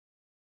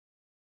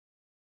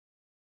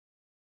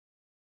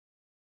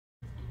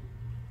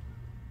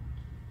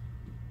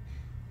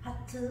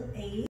파트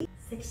A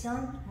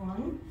섹션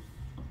 1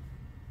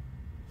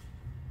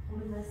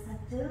 오른발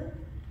스타트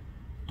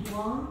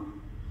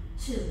 1,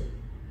 2,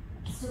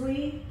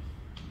 3,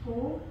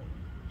 4,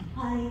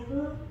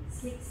 5,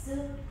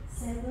 6,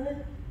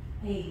 7,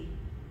 8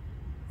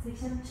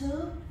 섹션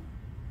 2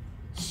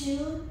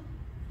 2,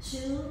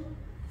 2,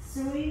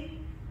 3,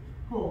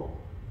 4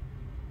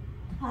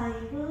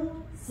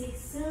 5,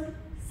 6,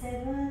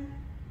 7,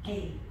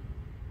 8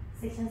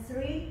 섹션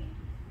 3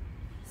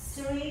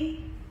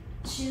 3,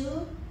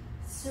 2,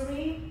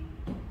 3,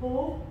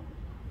 4,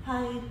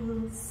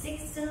 5,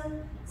 6,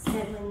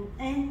 7,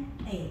 and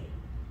 8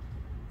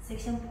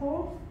 섹션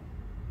 4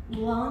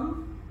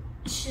 1,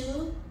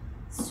 2,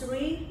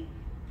 3,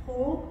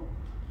 4,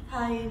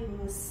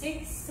 5,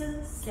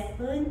 6,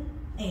 7,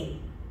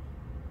 8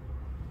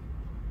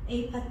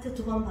 A 파트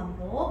두 번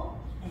반복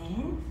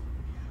and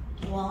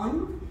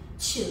 1,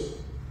 2,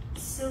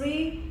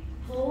 3,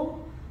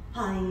 4,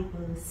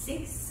 5,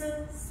 6,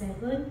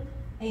 7,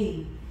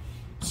 8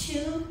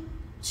 2,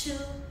 2,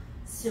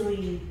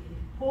 3,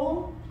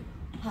 4,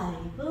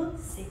 5,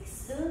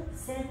 6,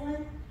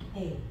 7,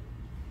 8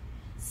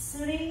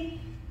 3,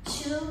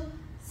 2,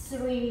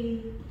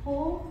 3,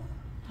 4,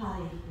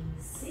 5,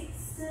 6,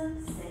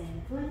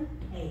 7,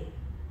 8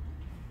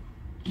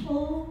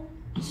 4,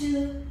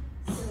 2,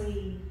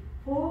 3,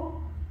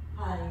 4,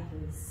 5,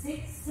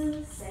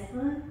 6,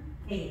 7,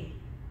 8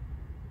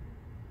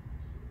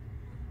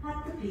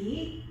 파트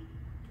B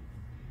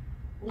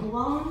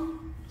 1,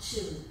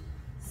 2,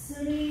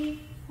 3,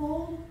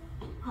 4,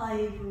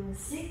 5,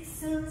 6,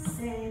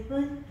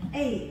 7,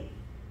 8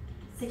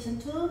 섹션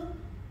 2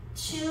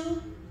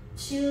 2,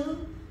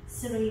 2,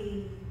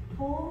 3,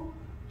 4,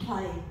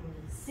 5,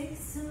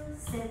 6,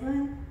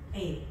 7,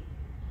 8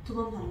 두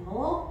번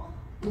반복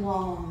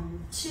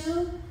 1,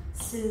 2,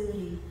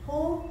 3,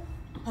 4,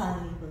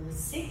 5,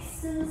 6,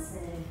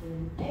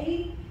 7,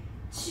 8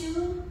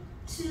 2,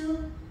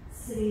 2,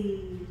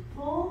 3,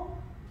 4,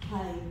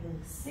 5,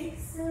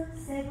 6,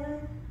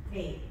 7,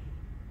 8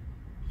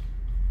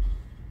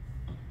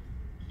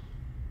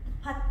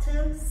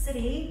 파트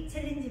 3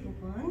 챌린지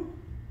부분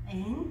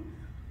and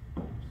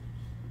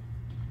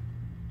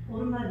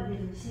오른발 무게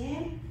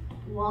중심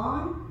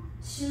 1,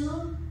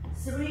 2,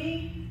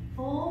 3,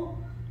 4,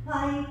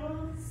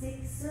 5,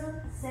 6,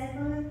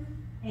 7,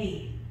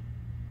 8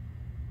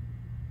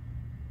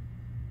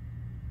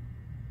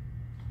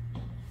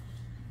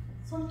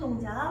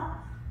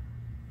 손동작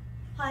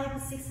 5,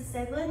 6,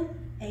 7,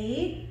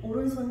 8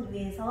 오른손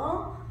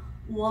위에서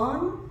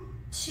 1,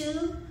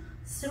 2,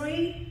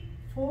 3,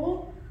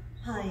 4,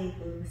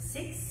 5,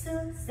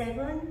 6,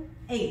 7,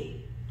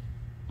 8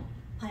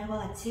 발과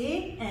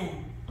같이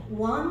and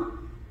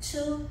 1,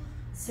 2,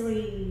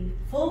 3,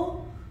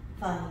 4,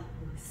 5,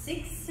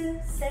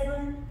 6,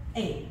 7,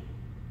 8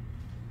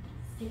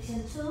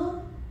 섹션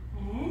 2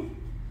 and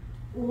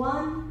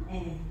 1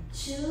 and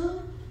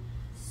 2,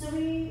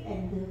 3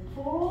 and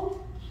 4,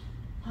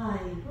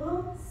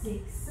 5,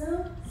 6,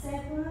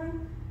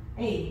 7,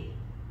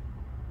 8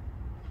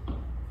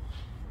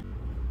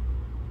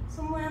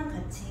 손 모양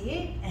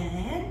같이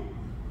and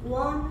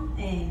 1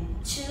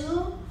 and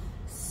 2,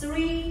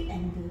 3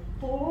 and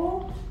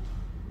 4,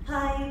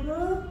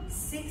 5,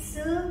 6,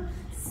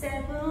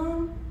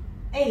 7,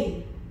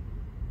 8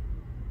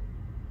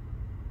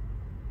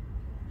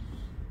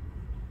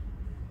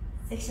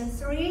 섹션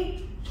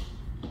 3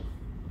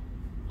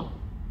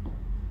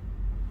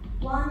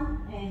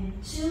 1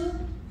 and 2,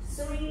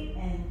 3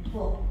 and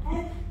 4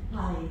 and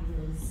 5,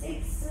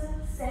 6,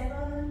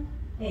 7,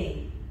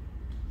 8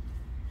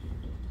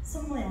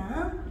 손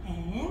모양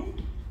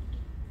and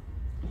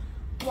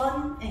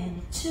 1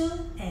 and 2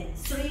 and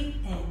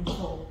 3 and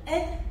 4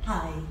 and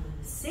 5,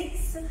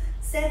 6,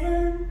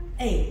 7,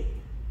 8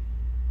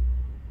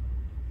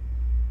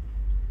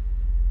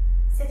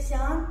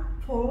 섹션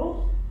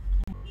 4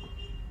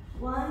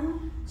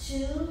 1,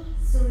 2,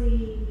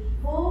 3,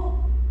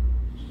 4,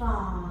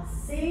 5,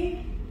 6,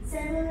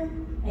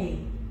 7,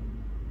 8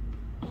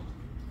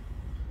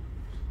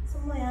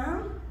 손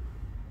모양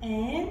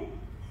and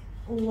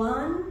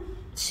 1,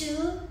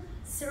 2,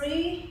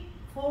 3,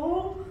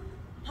 4,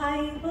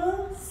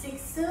 5,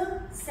 6,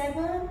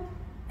 7,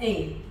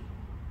 8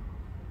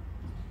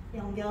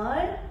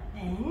 연결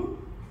and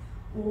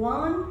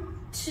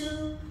 1,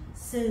 2,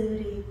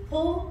 3,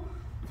 4,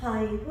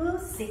 5,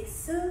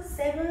 6,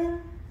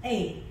 7,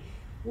 8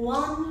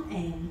 1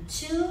 and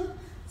 2,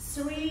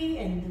 3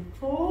 and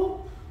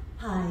 4,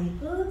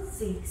 5,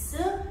 6,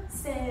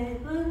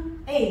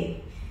 7,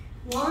 8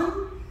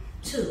 1,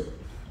 2,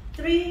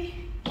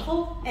 3,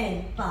 4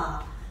 and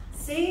 5,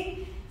 6,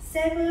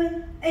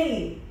 7,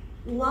 8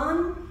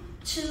 1,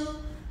 2,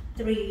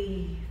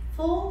 3,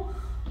 4,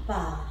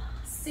 5,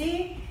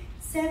 6,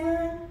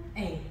 7,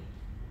 8